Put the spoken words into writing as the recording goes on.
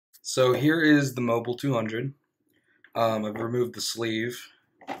So here is the Mobile-200. I've removed the sleeve.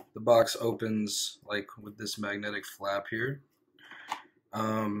 The box opens like with this magnetic flap here.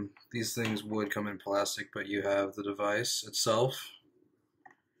 These things would come in plastic, but you have the device itself.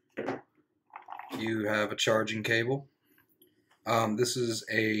 You have a charging cable. This is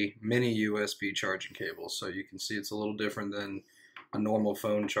a mini USB charging cable, so you can see it's a little different than a normal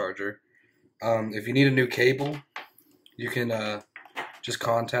phone charger. If you need a new cable, you can just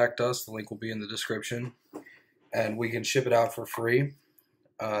contact us. The link will be in the description, and we can ship it out for free.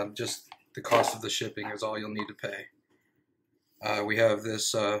 Just the cost of the shipping is all you'll need to pay. We have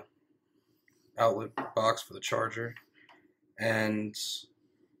this outlet box for the charger, and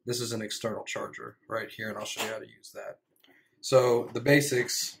this is an external charger right here, and I'll show you how to use that. So the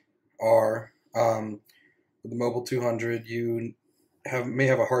basics are, with the Mobile-200, you may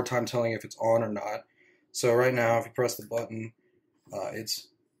have a hard time telling if it's on or not. So right now, if you press the button,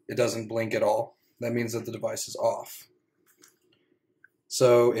 it doesn't blink at all. That means that the device is off.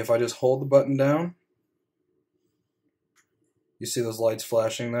 So if I just hold the button down, you see those lights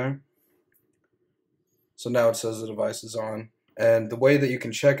flashing there. So now it says the device is on. And the way that you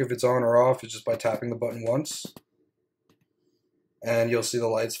can check if it's on or off is just by tapping the button once, and you'll see the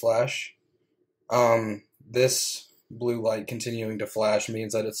lights flash. This blue light continuing to flash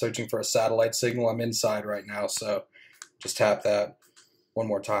means that it's searching for a satellite signal. I'm inside right now, so just tap that one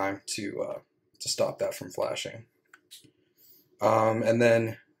more time to stop that from flashing. And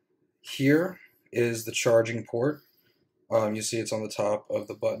then here is the charging port. You see it's on the top of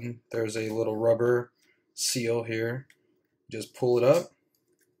the button. There's a little rubber seal here. Just pull it up,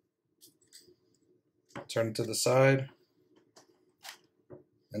 turn it to the side,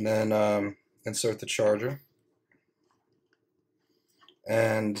 and then insert the charger.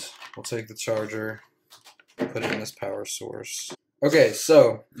 And we'll take the charger, put it in this power source. Okay,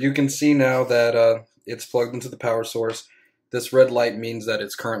 so you can see now that it's plugged into the power source. This red light means that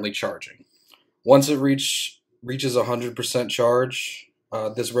it's currently charging. Once it reaches 100% charge,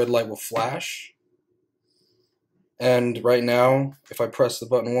 this red light will flash. And right now, if I press the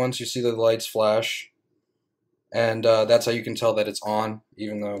button once, you see the lights flash. And that's how you can tell that it's on,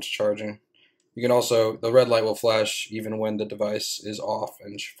 even though it's charging. You can also, the red light will flash even when the device is off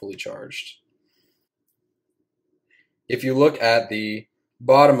and fully charged. If you look at the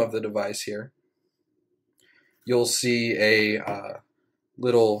bottom of the device here, you'll see a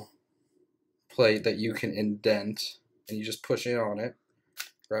little plate that you can indent, and you just push in on it,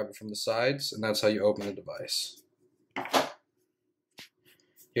 grab it from the sides, and that's how you open the device.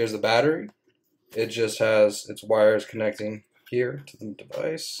 Here's the battery. It just has its wires connecting here to the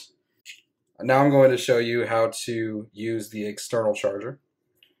device. Now I'm going to show you how to use the external charger.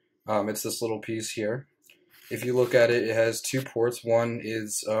 It's this little piece here. If you look at it, it has two ports. One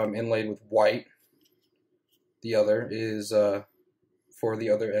is inlaid with white. The other is for the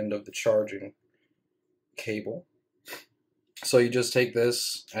other end of the charging cable. So you just take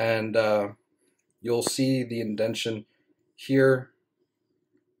this, and you'll see the indentation here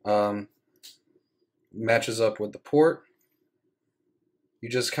matches up with the port. You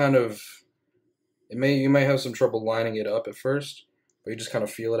just kind of, you may have some trouble lining it up at first, but you just kind of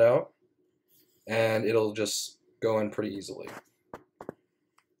feel it out, and it'll just go in pretty easily.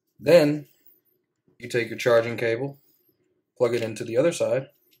 Then you take your charging cable, plug it into the other side,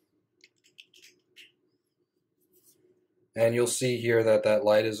 and you'll see here that that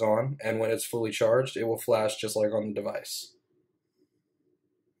light is on, and when it's fully charged, it will flash just like on the device.